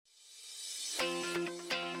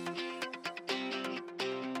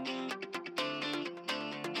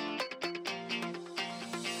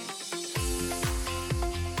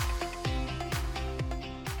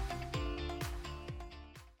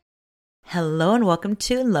Hello and welcome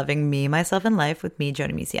to Loving Me, Myself, and Life with me,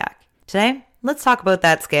 Joni Misiak. Today, let's talk about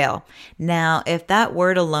that scale. Now, if that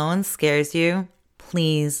word alone scares you,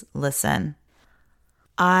 please listen.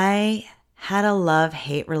 I had a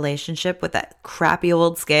love-hate relationship with that crappy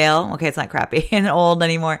old scale. Okay, it's not crappy and old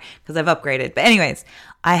anymore because I've upgraded. But anyways,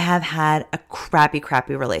 I have had a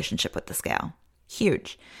crappy relationship with the scale.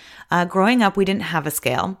 Huge. Growing up, we didn't have a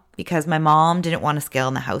scale because my mom didn't want a scale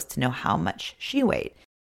in the house to know how much she weighed.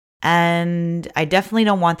 And I definitely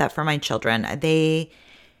don't want that for my children. I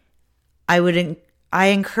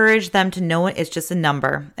encourage them to know it's just a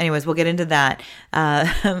number. Anyways, we'll get into that.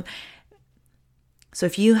 So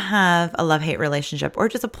if you have a love-hate relationship or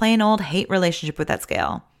just a plain old hate relationship with that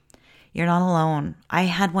scale, you're not alone. I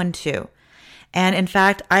had one too. And in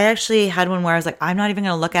fact, I actually had one where I was like, I'm not even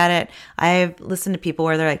going to look at it. I've listened to people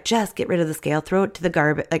where they're like, just get rid of the scale, throw it to the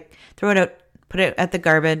garbage, like throw it out, put it at the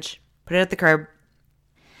garbage, put it at the curb.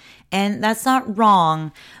 And that's not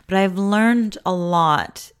wrong, but I've learned a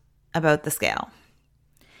lot about the scale.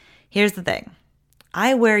 Here's the thing.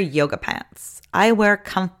 I wear yoga pants. I wear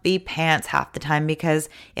comfy pants half the time because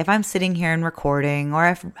if I'm sitting here and recording or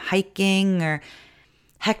if I'm hiking or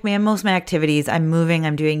heck man, most of my activities, I'm moving,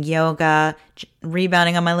 I'm doing yoga,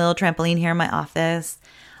 rebounding on my little trampoline here in my office.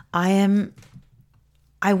 I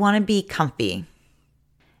want to be comfy.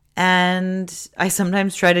 And I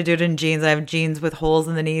sometimes try to do it in jeans. I have jeans with holes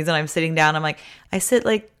in the knees and I'm sitting down. I'm like, I sit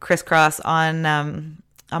like crisscross on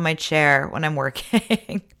my chair when I'm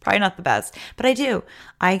working. Probably not the best, but I do.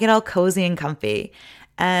 I get all cozy and comfy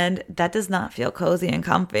and that does not feel cozy and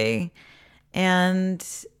comfy. And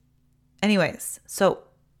anyways, so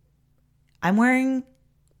I'm wearing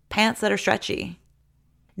pants that are stretchy.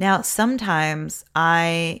 Now, sometimes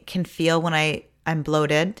I can feel when I'm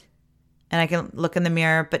bloated and I can look in the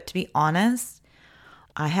mirror, but to be honest,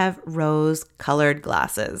 I have rose-colored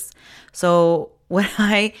glasses. So when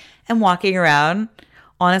I am walking around,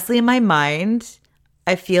 honestly, in my mind,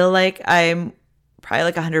 I feel like I'm probably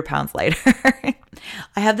like 100 pounds lighter.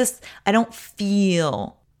 I don't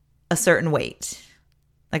feel a certain weight.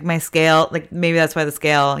 Like my scale, like maybe that's why the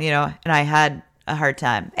scale, and I had a hard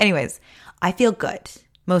time. Anyways, I feel good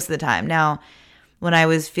most of the time. Now, when I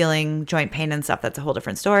was feeling joint pain and stuff, that's a whole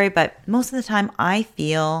different story. But most of the time, I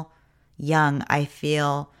feel young, I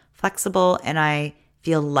feel flexible, and I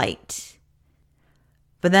feel light.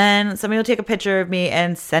 But then somebody will take a picture of me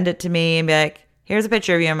and send it to me and be like, here's a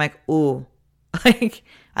picture of you. I'm like, ooh, like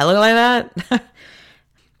I look like that?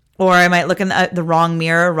 Or I might look in the wrong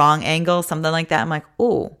mirror, wrong angle, something like that. I'm like,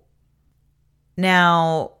 ooh.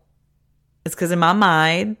 Now, it's because in my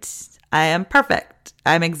mind, I am perfect.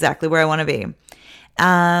 I'm exactly where I want to be.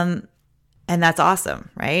 And that's awesome,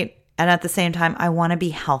 right? And at the same time, I want to be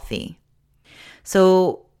healthy.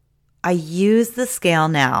 So I use the scale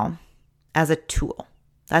now as a tool.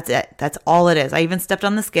 That's it. That's all it is. I even stepped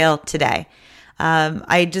on the scale today.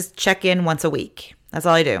 I just check in once a week. That's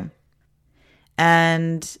all I do.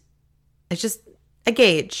 And it's just a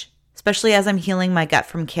gauge, especially as I'm healing my gut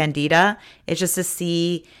from candida. It's just to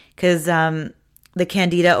see, because the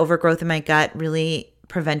candida overgrowth in my gut really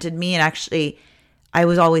prevented me. And actually, I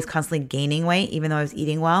was always constantly gaining weight, even though I was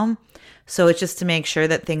eating well. So it's just to make sure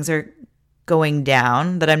that things are going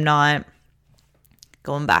down, that I'm not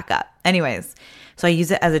going back up. Anyways, so I use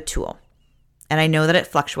it as a tool. And I know that it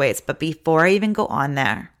fluctuates. But before I even go on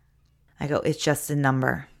there, I go, it's just a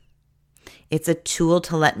number. It's a tool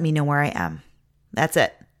to let me know where I am. That's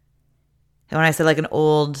it. And when I said like an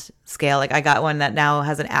old scale, like I got one that now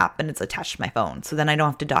has an app and it's attached to my phone. So then I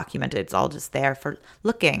don't have to document it. It's all just there for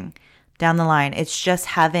looking down the line. It's just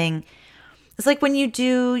it's like when you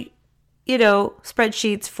do,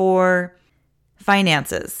 spreadsheets for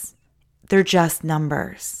finances. They're just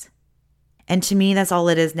numbers. And to me, that's all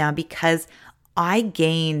it is now because I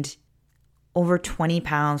gained over 20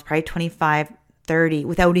 pounds, probably 25, 30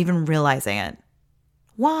 without even realizing it.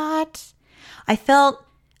 What? I felt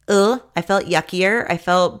yuckier. I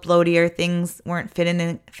felt bloatier. Things weren't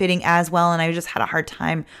fitting as well. And I just had a hard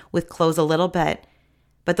time with clothes a little bit.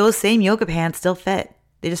 But those same yoga pants still fit.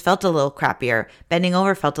 They just felt a little crappier. Bending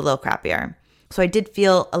over felt a little crappier. So I did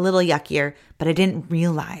feel a little yuckier, but I didn't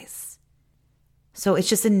realize. So it's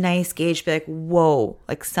just a nice gauge to be like, whoa,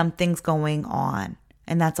 like something's going on.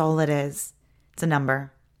 And that's all it is. It's a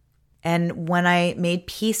number. And when I made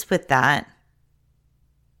peace with that,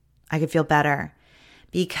 I could feel better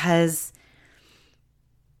because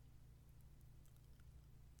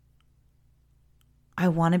I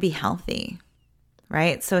want to be healthy,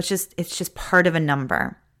 right? So it's just part of a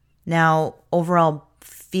number. Now, overall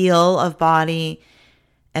feel of body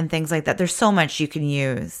and things like that, there's so much you can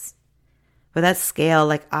use. But that scale,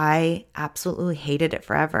 like I absolutely hated it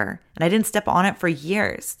forever. And I didn't step on it for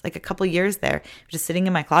years, like a couple years there, just sitting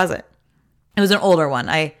in my closet. It was an older one.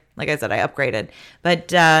 Like I said, I upgraded.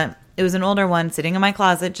 But it was an older one sitting in my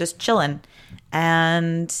closet, just chilling.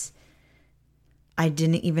 And I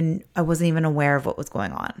wasn't even aware of what was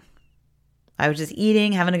going on. I was just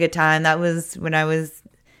eating, having a good time. That was when I was,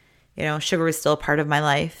 sugar was still a part of my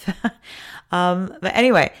life. But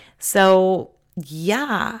anyway, so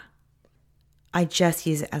yeah, I just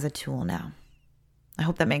use it as a tool now. I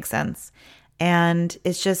hope that makes sense. And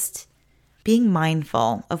it's just being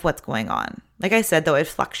mindful of what's going on. Like I said, though, it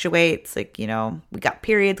fluctuates. Like, we got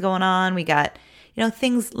periods going on. We got,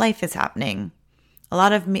 things, life is happening. A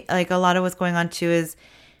lot of what's going on too is,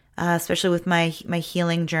 especially with my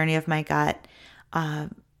healing journey of my gut,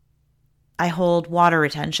 I hold water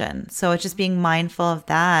retention. So it's just being mindful of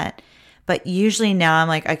that. But usually now I'm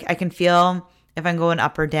like, I can feel if I'm going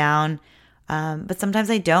up or down. But sometimes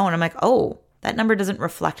I don't. I'm like, oh, that number doesn't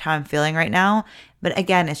reflect how I'm feeling right now. But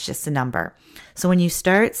again, it's just a number. So when you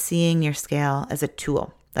start seeing your scale as a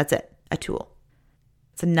tool, that's it, a tool.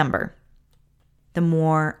 It's a number. The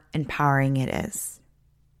more empowering it is.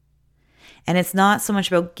 And it's not so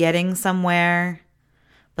much about getting somewhere,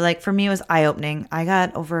 but like for me, it was eye-opening.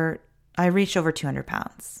 I reached over 200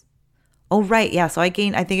 pounds. Oh, right. Yeah. So I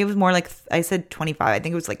think it was more like, I said 25. I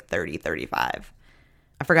think it was like 30, 35.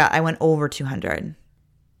 I forgot. I went over 200.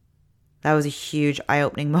 That was a huge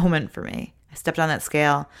eye-opening moment for me. I stepped on that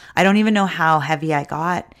scale. I don't even know how heavy I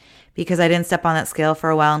got because I didn't step on that scale for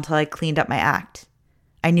a while until I cleaned up my act.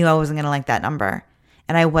 I knew I wasn't going to like that number.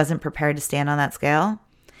 And I wasn't prepared to stand on that scale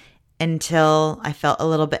until I felt a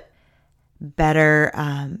little bit better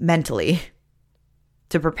mentally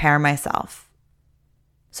to prepare myself.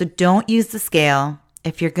 So don't use the scale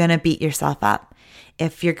if you're going to beat yourself up.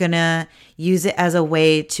 If you're going to use it as a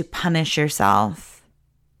way to punish yourself,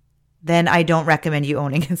 then I don't recommend you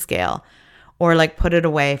owning a scale or like put it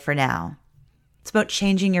away for now. It's about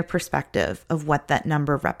changing your perspective of what that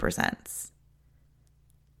number represents.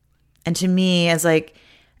 And to me, as like,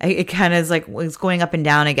 it kind of is like it's going up and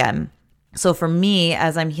down again. So for me,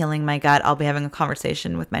 as I'm healing my gut, I'll be having a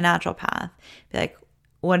conversation with my naturopath. Be like,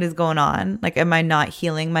 what is going on? Like, am I not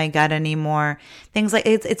healing my gut anymore? Things like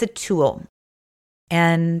it's a tool.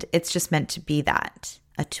 And it's just meant to be that,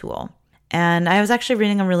 a tool. And I was actually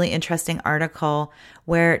reading a really interesting article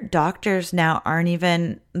where doctors now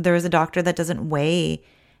there is a doctor that doesn't weigh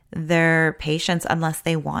their patients unless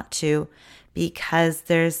they want to, because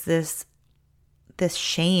there's this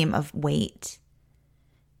shame of weight.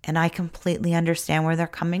 And I completely understand where they're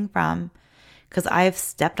coming from, because I've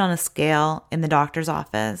stepped on a scale in the doctor's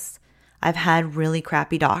office. I've had really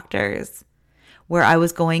crappy doctors where I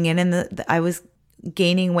was going in and I was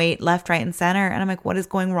gaining weight left, right, and center. And I'm like, what is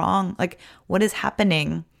going wrong? Like, what is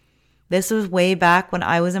happening? This was way back when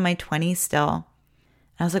I was in my 20s still.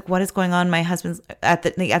 And I was like, what is going on? My husband's at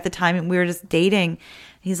the time we were just dating.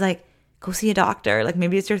 He's like, go see a doctor. Like,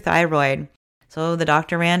 maybe it's your thyroid. So the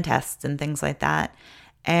doctor ran tests and things like that.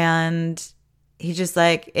 And he's just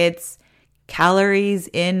like, it's calories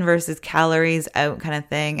in versus calories out kind of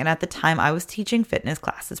thing. And at the time I was teaching fitness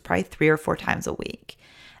classes probably 3 or 4 times a week.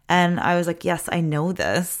 And I was like, yes, I know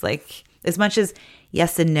this. Like, as much as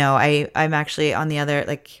yes and no, I'm actually on the other,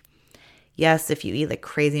 like, yes, if you eat like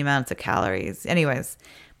crazy amounts of calories. Anyways,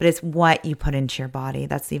 but it's what you put into your body.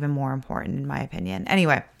 That's even more important in my opinion.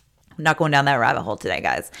 Anyway, I'm not going down that rabbit hole today,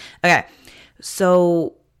 guys. Okay.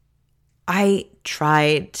 So I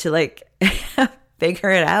tried to like figure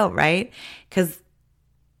it out, right? Because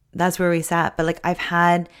that's where we sat. But like, I've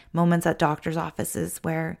had moments at doctor's offices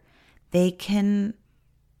where they can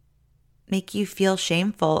make you feel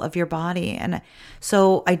shameful of your body. And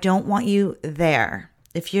so I don't want you there.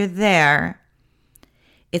 If you're there,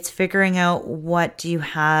 it's figuring out what do you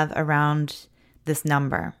have around this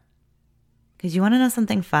number. Because you want to know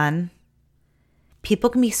something fun? People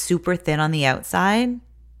can be super thin on the outside,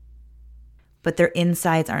 but their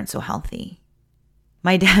insides aren't so healthy.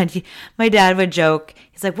 My dad would joke.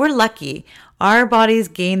 He's like, we're lucky. Our bodies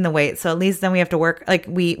gain the weight. So at least then we have to work. Like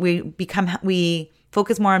we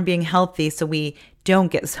focus more on being healthy so we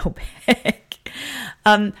don't get so big.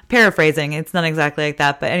 Paraphrasing, it's not exactly like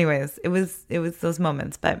that. But anyways, it was those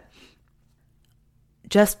moments. But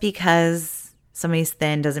just because somebody's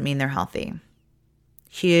thin doesn't mean they're healthy.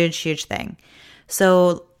 Huge, huge thing.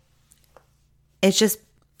 So it's just,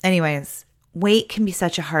 anyways, weight can be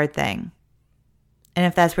such a hard thing. And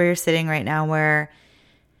if that's where you're sitting right now, where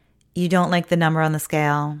you don't like the number on the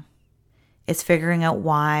scale, it's figuring out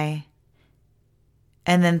why.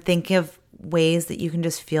 And then think of ways that you can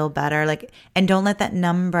just feel better. Like, and don't let that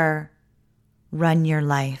number run your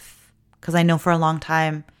life. Because I know for a long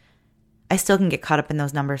time, I still can get caught up in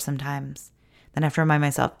those numbers sometimes. Then I have to remind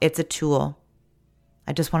myself, it's a tool.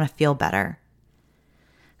 I just want to feel better.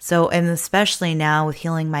 So, and especially now with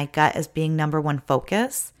healing my gut as being number one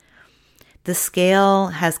focus, the scale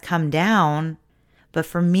has come down. But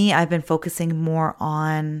for me, I've been focusing more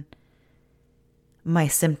on my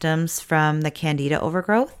symptoms from the candida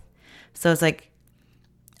overgrowth. So it's like,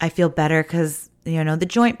 I feel better because, the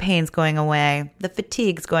joint pain's going away, the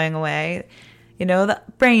fatigue's going away, the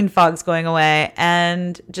brain fog's going away,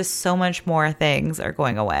 and just so much more things are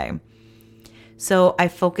going away. So I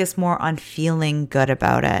focus more on feeling good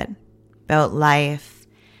about it, about life.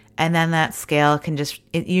 And then that scale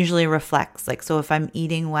it usually reflects. Like, so if I'm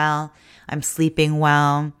eating well, I'm sleeping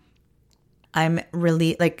well, I'm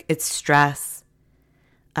really it's stress.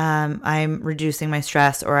 I'm reducing my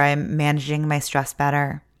stress, or I'm managing my stress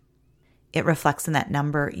better. It reflects in that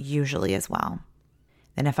number usually as well.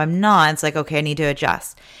 And if I'm not, it's like, okay, I need to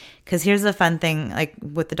adjust. Because here's the fun thing, like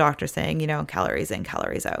with the doctor saying, calories in,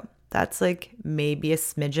 calories out. That's like maybe a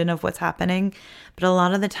smidgen of what's happening. But a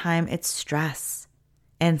lot of the time it's stress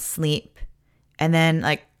and sleep. And then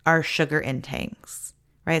like our sugar intakes,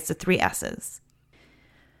 right? It's the 3 S's.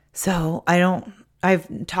 So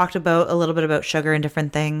I've talked about a little bit about sugar and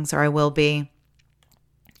different things, or I will be.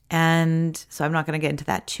 And so I'm not going to get into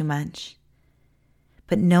that too much.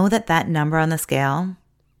 But know that number on the scale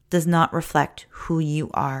does not reflect who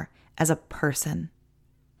you are as a person.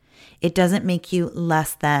 It doesn't make you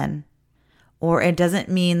less than, or it doesn't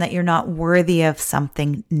mean that you're not worthy of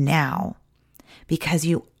something now, because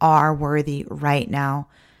you are worthy right now.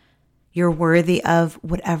 You're worthy of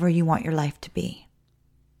whatever you want your life to be.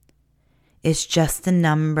 It's just the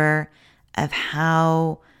number of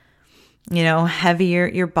how, heavy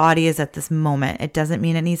your body is at this moment. It doesn't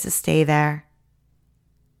mean it needs to stay there.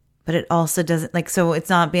 But it also doesn't, so it's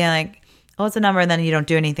not being like, oh, it's a number and then you don't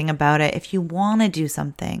do anything about it. If you want to do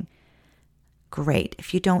something, great.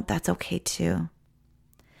 If you don't, that's okay too.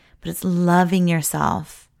 But it's loving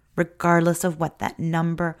yourself regardless of what that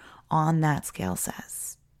number on that scale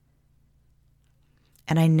says.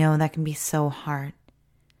 And I know that can be so hard.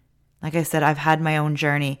 Like I said, I've had my own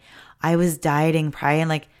journey. I was dieting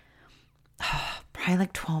probably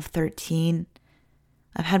 12, 13.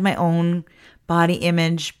 I've had my own body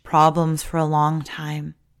image problems for a long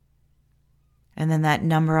time. And then that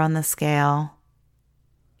number on the scale,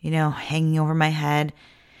 hanging over my head,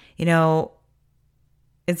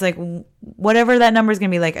 it's like, whatever that number is going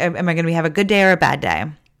to be like, am I going to have a good day or a bad day?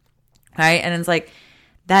 Right? And it's like,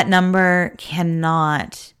 that number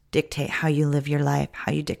cannot dictate how you live your life,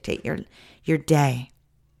 how you dictate your day,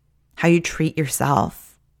 how you treat yourself.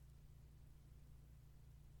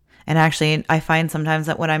 And actually, I find sometimes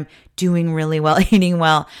that when I'm doing really well, eating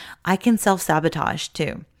well, I can self-sabotage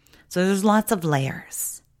too. So there's lots of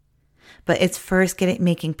layers. But it's first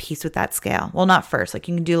making peace with that scale. Well, not first. You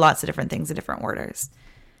can do lots of different things in different orders.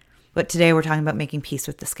 But today we're talking about making peace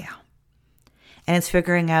with the scale. And it's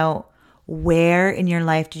figuring out, where in your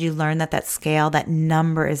life did you learn that scale, that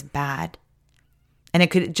number is bad? And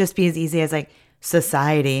it could just be as easy as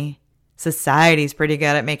society. Society's pretty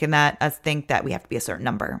good at making us think that we have to be a certain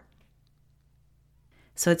number.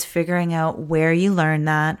 So it's figuring out where you learn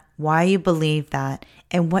that, why you believe that,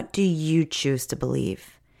 and what do you choose to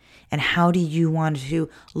believe? And how do you want to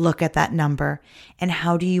look at that number? And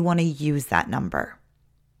how do you want to use that number?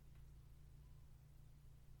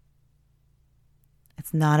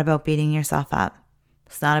 It's not about beating yourself up.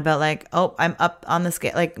 It's not about oh, I'm up on the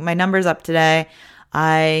scale. My number's up today.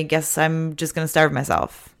 I guess I'm just going to starve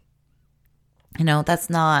myself. That's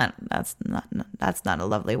not a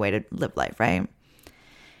lovely way to live life, right?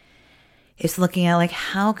 It's looking at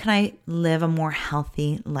how can I live a more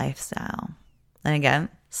healthy lifestyle? And again,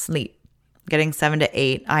 sleep, getting 7 to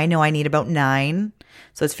 8. I know I need about 9.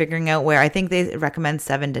 So it's figuring out where. I think they recommend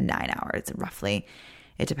 7 to 9 hours roughly.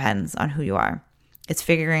 It depends on who you are. It's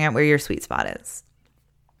figuring out where your sweet spot is.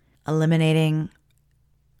 Eliminating,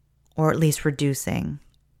 or at least reducing,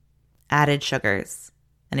 added sugars.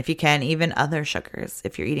 And if you can, even other sugars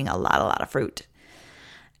if you're eating a lot of fruit.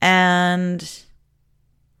 And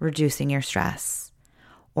reducing your stress,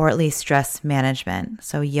 or at least stress management.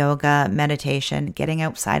 So yoga, meditation, getting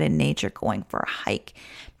outside in nature, going for a hike,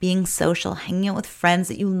 being social, hanging out with friends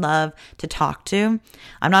that you love to talk to.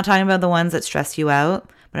 I'm not talking about the ones that stress you out,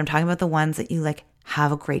 but I'm talking about the ones that you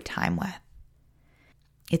have a great time with.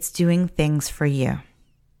 It's doing things for you.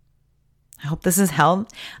 I hope this has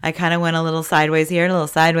helped. I kind of went a little sideways here, a little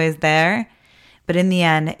sideways there. But in the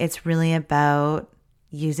end, it's really about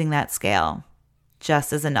using that scale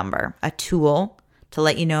just as a number, a tool to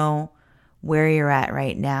let you know where you're at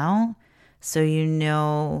right now. So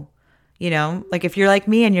like if you're like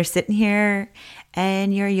me and you're sitting here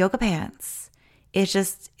and you're yoga pants,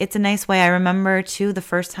 it's a nice way. I remember too, the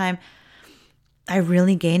first time I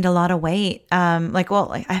really gained a lot of weight.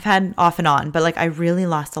 I've had off and on, but like I really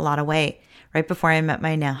lost a lot of weight right before I met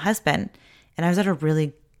my now husband. And I was at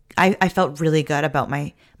I felt really good about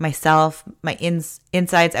myself, my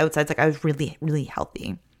insides, outsides. Like I was really, really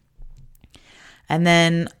healthy. And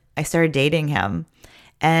then I started dating him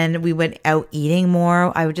and we went out eating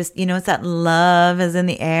more. I would just, it's that love is in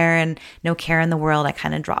the air and no care in the world. I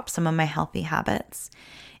kind of dropped some of my healthy habits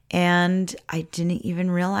and I didn't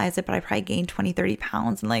even realize it, but I probably gained 20, 30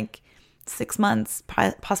 pounds in like 6 months,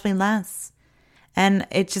 possibly less. And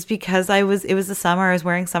it's just because it was the summer, I was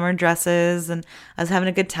wearing summer dresses and I was having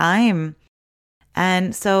a good time.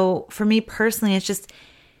 And so for me personally, it's just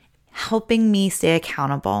helping me stay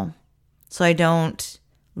accountable so I don't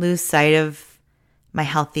lose sight of my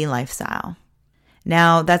healthy lifestyle.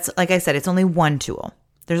 Now, that's, like I said, it's only one tool.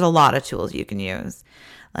 There's a lot of tools you can use.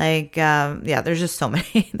 There's just so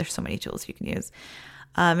many, there's so many tools you can use.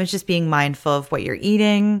 It's just being mindful of what you're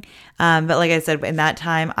eating. But like I said, in that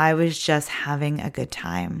time, I was just having a good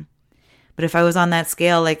time. But if I was on that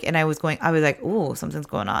scale, I was like, ooh, something's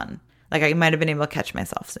going on. Like I might have been able to catch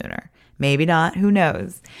myself sooner. Maybe not, who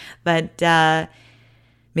knows? But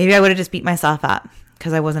maybe I would have just beat myself up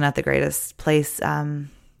because I wasn't at the greatest place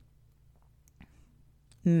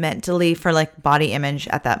mentally for like body image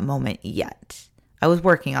at that moment yet. I was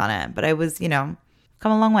working on it, but I was, come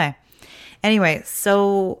a long way. Anyway,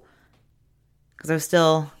 so because I was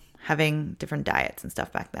still having different diets and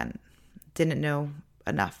stuff back then, didn't know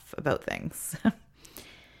enough about things.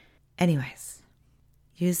 Anyways,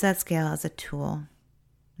 use that scale as a tool,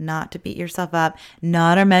 not to beat yourself up,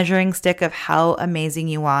 not a measuring stick of how amazing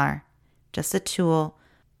you are, just a tool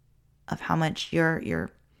of how much your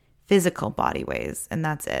physical body weighs. And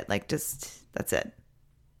that's it. That's it.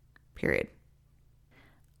 Period.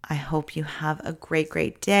 I hope you have a great,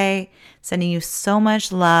 great day. Sending you so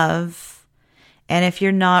much love. And if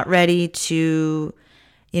you're not ready to,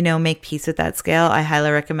 make peace with that scale, I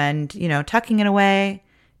highly recommend, tucking it away,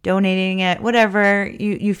 donating it, whatever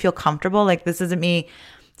you feel comfortable. Like this isn't me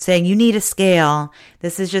saying you need a scale.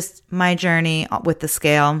 This is just my journey with the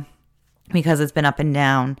scale because it's been up and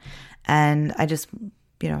down. And I just,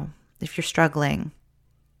 if you're struggling,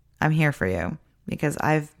 I'm here for you because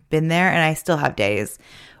I've been there and I still have days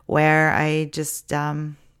where I just,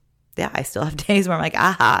 I still have days where I'm like,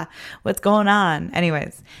 aha, what's going on?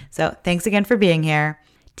 Anyways, so thanks again for being here.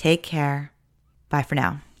 Take care. Bye for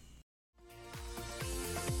now.